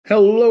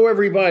Hello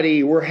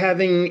everybody, we're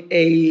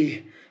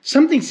having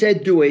something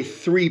said do a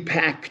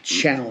 3-pack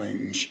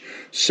challenge.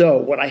 So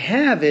what I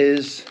have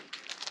is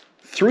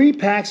 3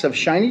 packs of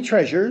shiny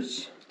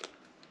treasures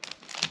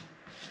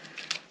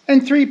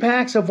and 3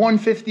 packs of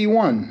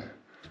 151.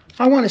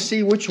 I want to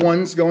see which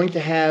one's going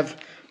to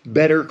have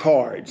better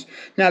cards.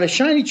 Now the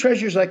shiny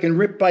treasures I can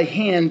rip by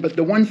hand, but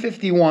the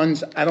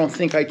 151s I don't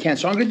think I can.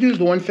 So I'm going to do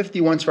the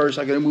 151s first.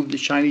 I'm going to move the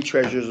shiny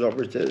treasures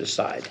over to the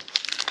side.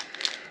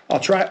 I'll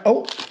try,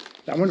 oh,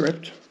 that one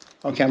ripped.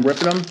 Okay, I'm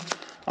ripping them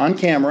on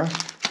camera.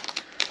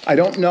 I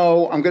don't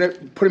know, I'm going to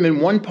put them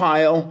in one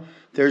pile.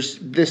 There's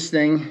this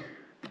thing.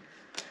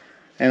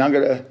 And I'm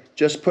going to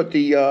just put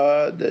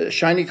the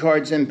shiny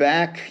cards in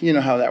back. You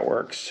know how that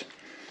works.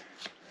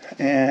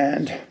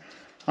 And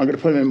I'm going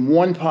to put them in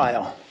one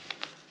pile.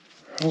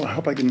 Oh, I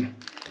hope I can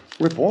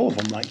rip all of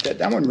them like that.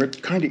 That one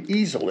ripped kind of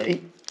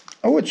easily.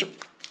 Oh, it's...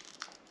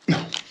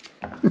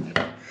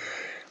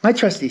 my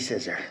trusty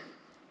scissor.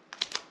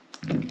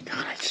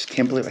 God, I just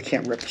can't believe I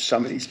can't rip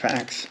some of these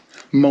packs.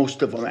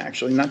 Most of them,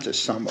 actually, not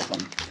just some of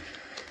them.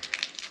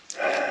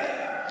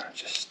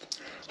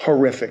 Just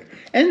horrific.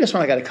 And this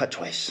one I got to cut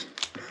twice.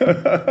 God,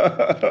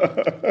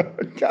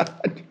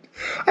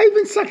 I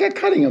even suck at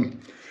cutting them.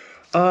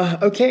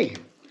 Okay,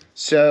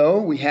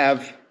 so we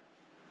have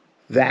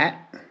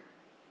that.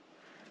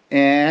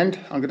 And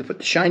I'm going to put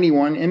the shiny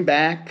one in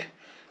back.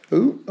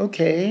 Ooh,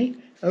 okay,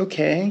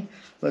 okay.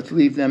 Let's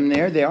leave them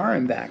there. They are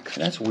in back.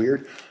 That's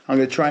weird. I'm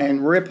going to try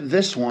and rip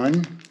this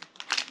one.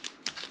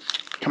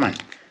 Come on.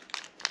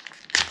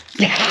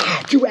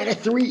 Yeah, 2 out of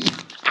 3.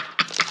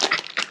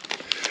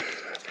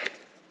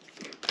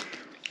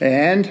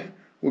 And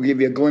we'll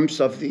give you a glimpse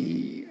of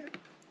the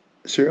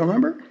serial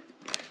number.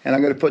 And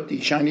I'm going to put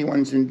the shiny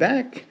ones in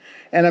back.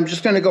 And I'm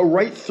just going to go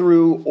right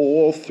through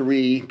all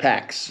 3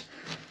 packs.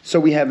 So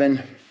we have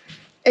an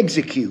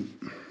Execute.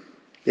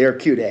 They are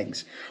cute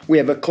eggs. We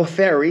have a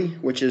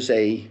Clefairy, which is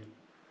a...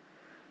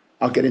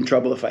 I'll get in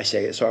trouble if I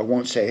say it, so I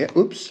won't say it.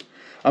 Oops.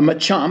 A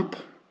Machamp.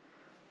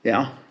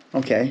 Yeah,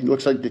 okay.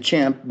 Looks like the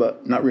champ,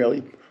 but not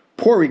really.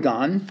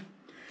 Porygon.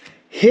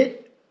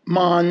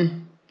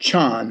 Hitmonchan.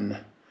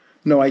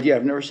 No idea.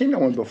 I've never seen that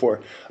one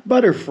before.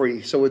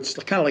 Butterfree. So it's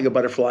kind of like a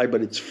butterfly,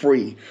 but it's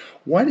free.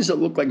 Why does it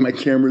look like my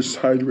camera's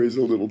sideways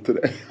a little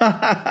today?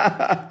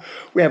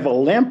 We have a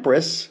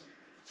Lampress.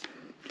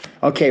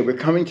 Okay, we're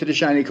coming to the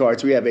shiny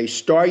cards. We have a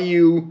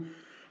Staryu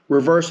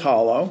Reverse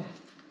Holo.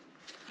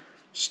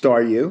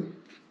 Staryu.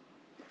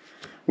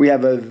 We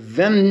have a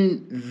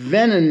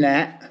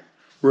Venonat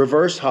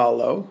Reverse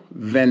Holo.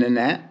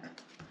 Venonat.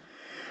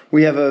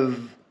 We have a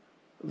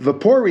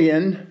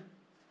Vaporeon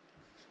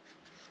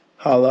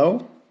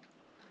Holo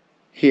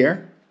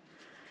here.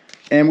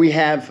 And we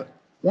have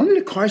one of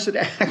the cards that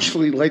I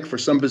actually like for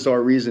some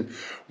bizarre reason.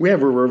 We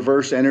have a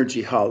Reverse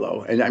Energy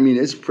Holo. And I mean,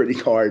 it's pretty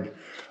hard.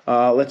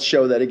 Let's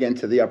show that again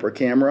to the upper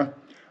camera.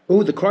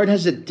 Oh, the card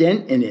has a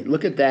dent in it.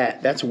 Look at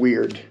that. That's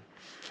weird.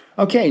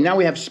 Okay, now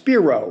we have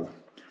Spearow,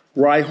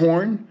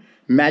 Rhyhorn,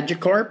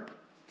 Magikarp,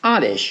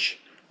 Oddish,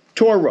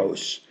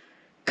 Tauros,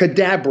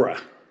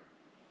 Kadabra.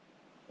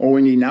 All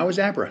we need now is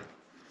Abra.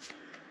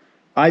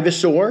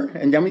 Ivysaur,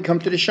 and then we come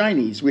to the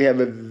shinies. We have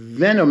a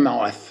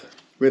Venomoth.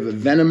 We have a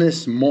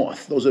Venomous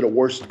Moth. Those are the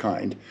worst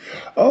kind.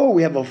 Oh,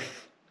 we have a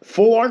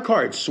full art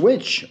card,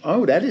 Switch.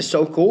 Oh, that is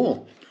so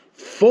cool.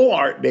 Full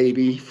art,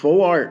 baby.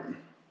 Full art.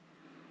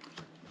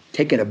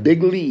 Taking a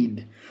big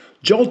lead.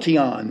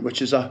 Jolteon,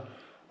 which is a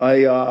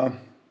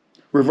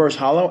Reverse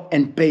Holo,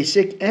 and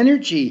Basic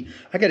Energy.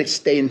 I got to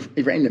stay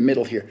right in the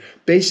middle here.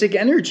 Basic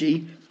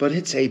Energy, but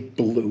it's a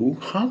blue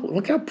holo.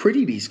 Look how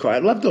pretty these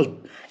cards. I love those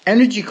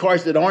energy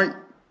cards that aren't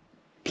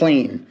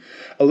plain.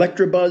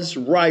 Electabuzz,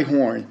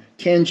 Rhyhorn,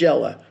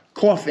 Tangela,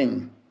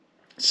 Coughing,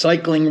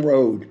 Cycling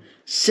Road,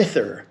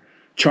 Scyther,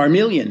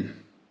 Charmeleon.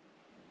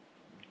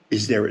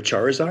 Is there a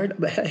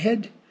Charizard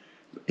ahead?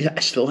 I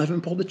still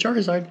haven't pulled the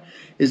Charizard.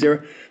 Is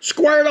there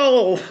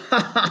Squirtle?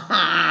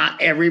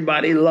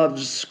 Everybody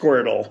loves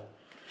Squirtle.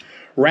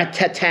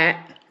 Rattata.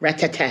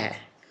 Rattata.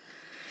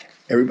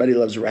 Everybody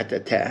loves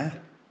Rattata.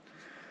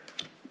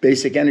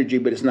 Basic Energy,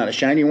 but it's not a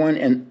shiny one.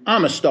 And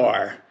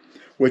Amistar,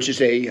 which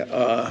is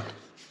a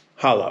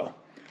holo.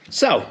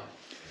 So,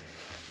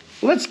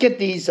 let's get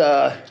these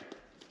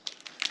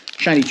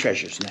shiny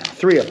treasures now.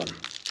 3 of them.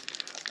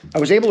 I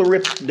was able to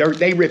rip,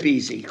 they rip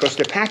easy because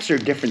their packs are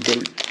different.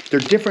 They're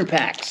different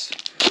packs.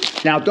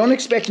 Now, don't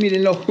expect me to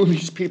know who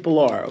these people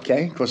are,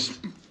 okay? Because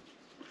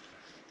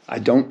I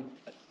don't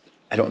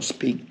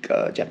speak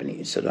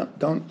Japanese, so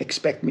don't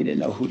expect me to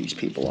know who these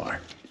people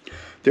are.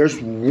 There's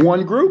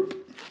one group.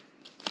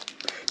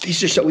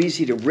 These are so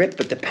easy to rip,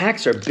 but the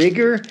packs are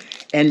bigger,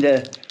 and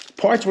the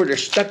parts where they're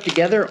stuck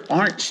together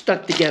aren't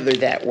stuck together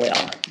that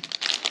well.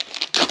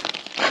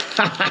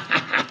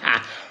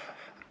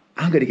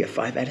 I'm going to get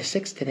 5 out of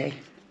 6 today.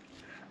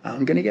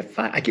 I'm going to get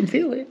 5. I can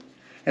feel it.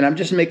 And I'm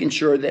just making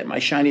sure that my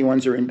shiny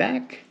ones are in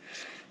back.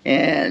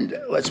 And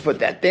let's put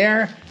that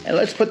there. And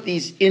let's put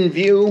these in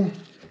view.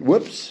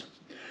 Whoops.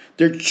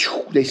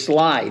 They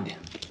slide.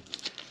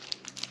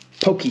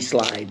 Pokey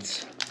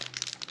slides.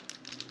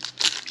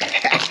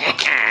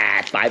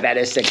 5 out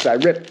of 6 I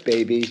ripped,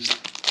 baby.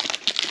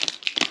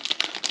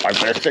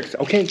 5 out of 6.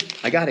 Okay,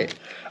 I got it.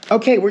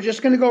 Okay, we're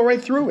just going to go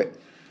right through it.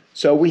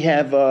 So we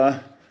have, I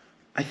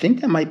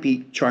think that might be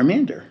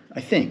Charmander,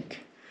 I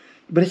think.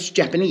 But it's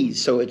Japanese,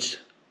 so it's,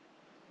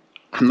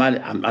 I'm not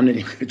even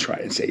going to try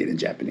and say it in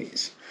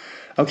Japanese.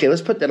 Okay,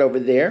 let's put that over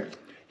there.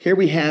 Here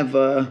we have, is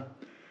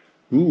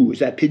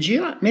that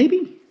Pidgeot,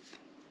 maybe?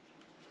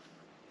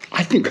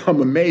 I think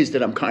I'm amazed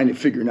that I'm kind of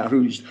figuring out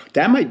who's,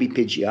 that might be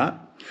Pidgeot.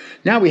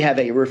 Now we have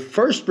a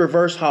first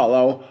reverse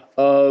holo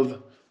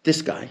of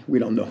this guy. We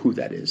don't know who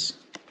that is.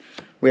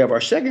 We have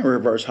our second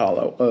reverse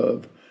holo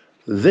of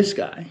this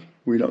guy.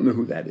 We don't know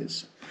who that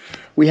is.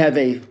 We have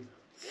a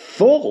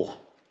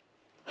full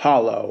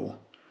holo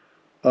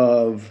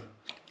of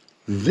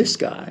this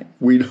guy.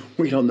 We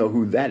don't know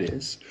who that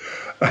is.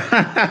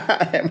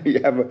 And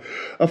we have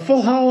a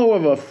full holo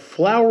of a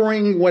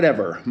flowering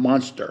whatever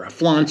monster, a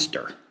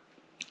flaunster.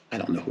 I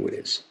don't know who it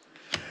is.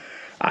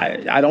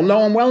 I don't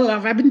know him well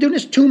enough. I've been doing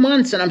this 2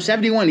 months and I'm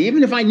 71.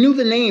 Even if I knew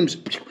the names.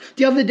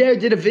 The other day I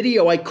did a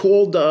video I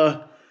called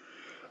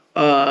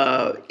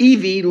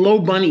Eevee Low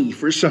Bunny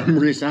for some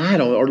reason. I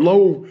don't know. Or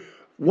Low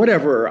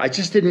whatever. I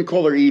just didn't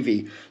call her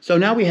Eevee. So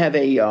now we have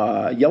a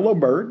yellow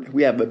bird.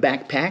 We have a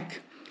backpack.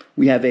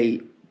 We have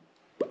a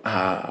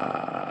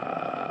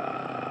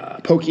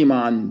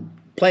Pokemon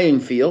playing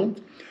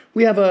field.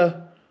 We have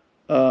a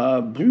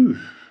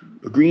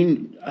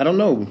green, I don't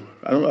know,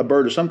 a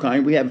bird of some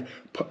kind. We have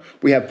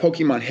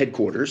Pokemon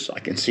headquarters. I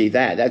can see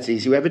that. That's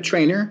easy. We have a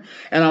trainer,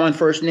 and I'm on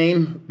first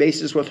name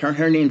basis with her.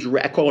 Her name's,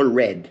 I call her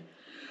Red.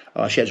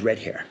 She has red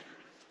hair.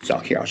 So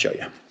here, I'll show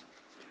you.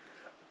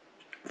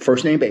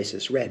 First name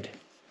basis, Red.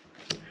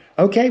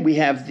 Okay, we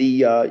have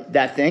the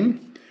that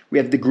thing. We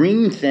have the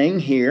green thing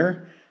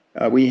here.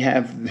 We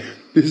have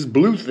this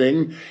blue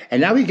thing, and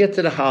now we get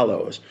to the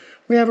holos.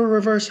 We have a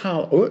reverse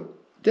holo. Oh,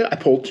 I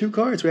pulled 2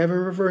 cards. We have a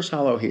reverse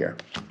holo here.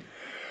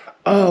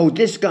 Oh,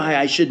 this guy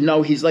I should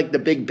know. He's like the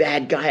big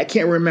bad guy. I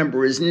can't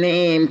remember his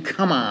name.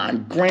 Come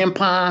on,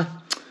 Grandpa.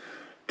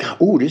 God,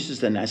 oh, this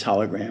is a nice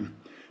hologram.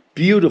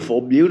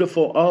 Beautiful,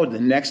 beautiful. Oh, the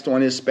next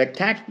one is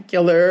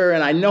spectacular,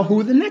 and I know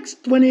who the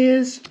next one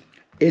is.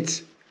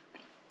 It's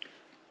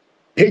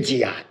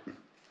Pidgeot.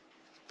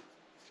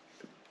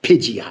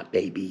 Pidgeot,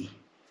 baby.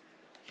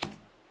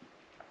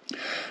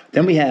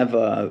 Then we have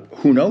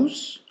who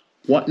knows,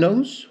 what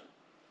knows,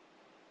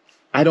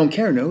 I don't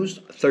care knows,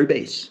 third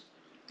base.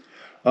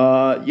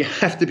 You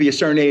have to be a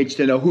certain age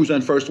to know who's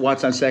on first,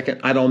 what's on second.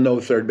 I don't know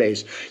third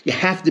base. You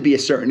have to be a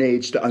certain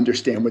age to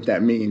understand what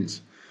that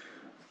means.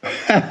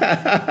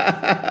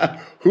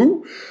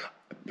 Who?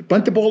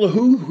 Bunt the ball to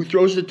who? Who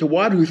throws it to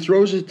what? Who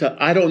throws it to,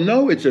 I don't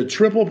know. It's a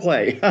triple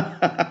play.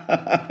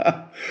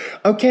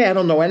 Okay, I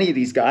don't know any of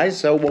these guys,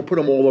 so we'll put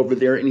them all over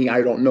there in the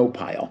I don't know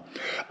pile.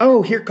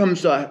 Oh, here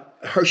comes her.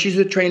 She's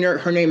a trainer.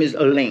 Her name is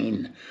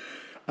Elaine.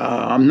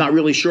 I'm not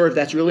really sure if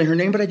that's really her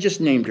name, but I just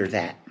named her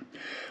that.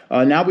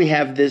 Now we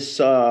have this,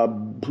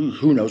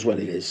 who knows what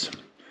it is.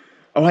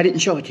 Oh, I didn't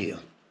show it to you.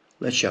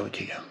 Let's show it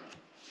to you.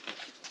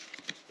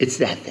 It's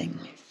that thing.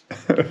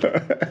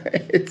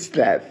 It's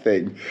that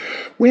thing.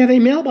 We have a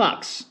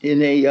mailbox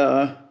in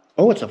a,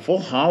 oh, it's a full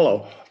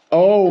holo.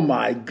 Oh,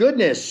 my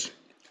goodness.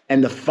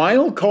 And the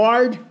final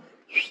card,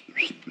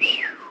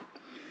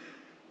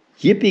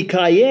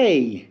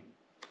 yippee-ki-yay.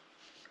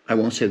 I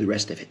won't say the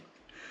rest of it.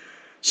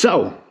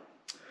 So,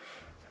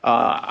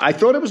 I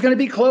thought it was going to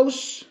be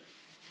close.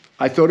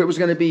 I thought it was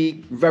going to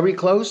be very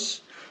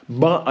close.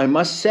 But I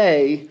must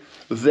say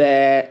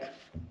that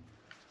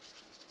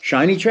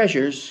Shiny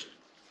Treasures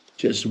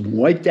just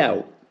wiped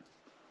out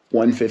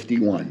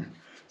 151.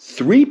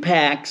 3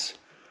 packs.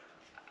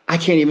 I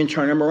can't even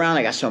turn them around.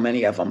 I got so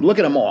many of them. Look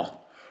at them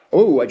all.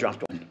 Oh, I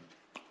dropped one.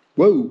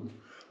 Whoa.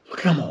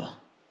 Look at them all.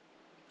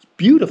 It's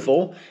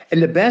beautiful.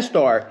 And the best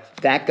are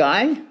that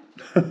guy.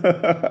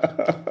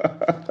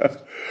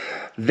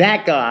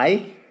 That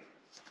guy.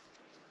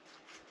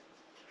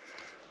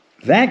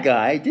 That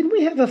guy. Didn't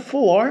we have a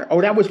full art?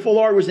 Oh, that was full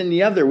art. Was in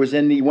the other. Was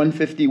in the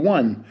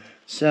 151.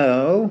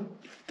 So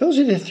those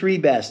are the 3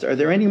 best. Are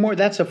there any more?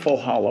 That's a full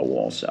holo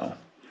also.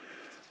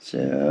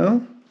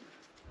 So,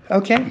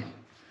 okay.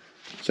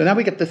 So now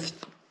we get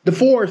the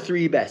 4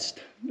 3 best.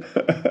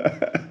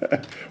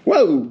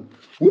 Whoa.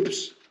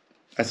 Whoops.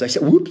 As I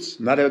said, whoops.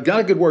 Not a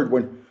good word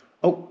when.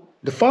 Oh,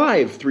 the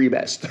 5 3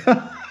 best.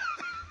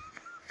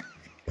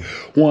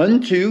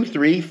 1, 2,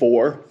 3,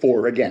 4,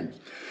 4 again.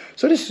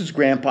 So this is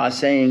Grandpa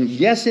saying,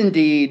 yes,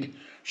 indeed,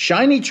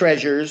 Shiny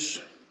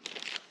Treasures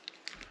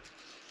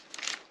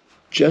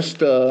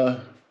just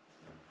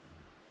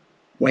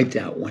wiped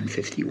out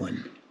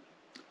 151.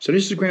 So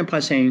this is Grandpa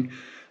saying,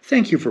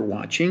 thank you for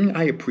watching.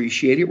 I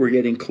appreciate it. We're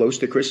getting close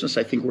to Christmas.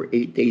 I think we're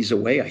 8 days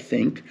away, I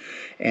think.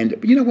 And,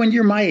 you know, when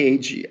you're my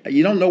age,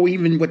 you don't know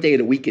even what day of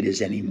the week it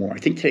is anymore. I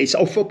think today's,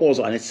 football's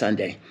on. It's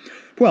Sunday.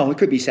 Well, it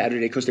could be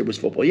Saturday because there was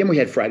football. Yeah, we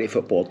had Friday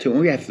football, too. And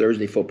we had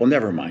Thursday football.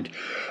 Never mind.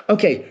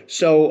 Okay,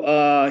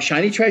 so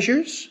Shiny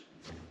Treasures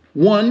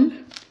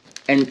won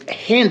and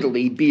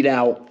handily beat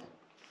out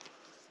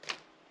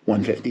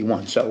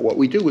 151. So what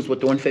we do is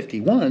with the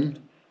 151,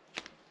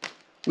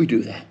 We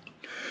do that.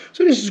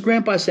 So this is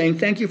Grandpa saying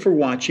thank you for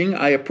watching.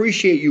 I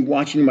appreciate you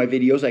watching my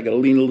videos. I got to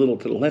lean a little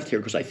to the left here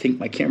because I think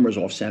my camera's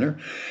off center.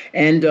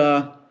 And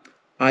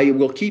I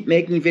will keep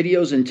making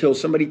videos until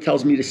somebody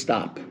tells me to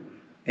stop.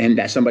 And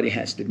that somebody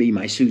has to be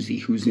my Susie,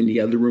 who's in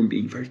the other room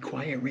being very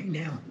quiet right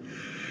now.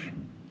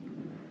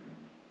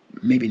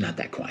 Maybe not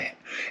that quiet.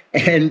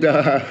 And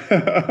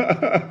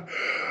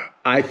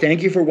I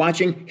thank you for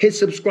watching. Hit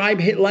subscribe,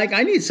 hit like.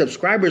 I need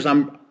subscribers. I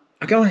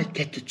want to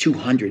get to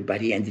 200 by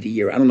the end of the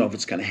year. I don't know if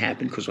it's going to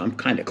happen because I'm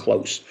kind of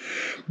close.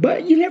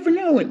 But you never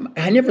know.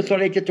 I never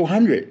thought I'd get to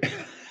 100.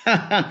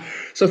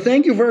 So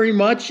thank you very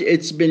much.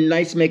 It's been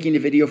nice making the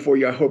video for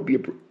you.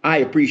 I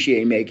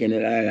appreciate making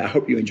it. And I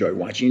hope you enjoy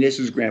watching. This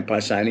is Grandpa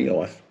signing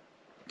off.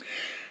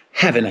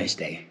 Have a nice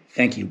day.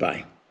 Thank you.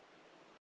 Bye.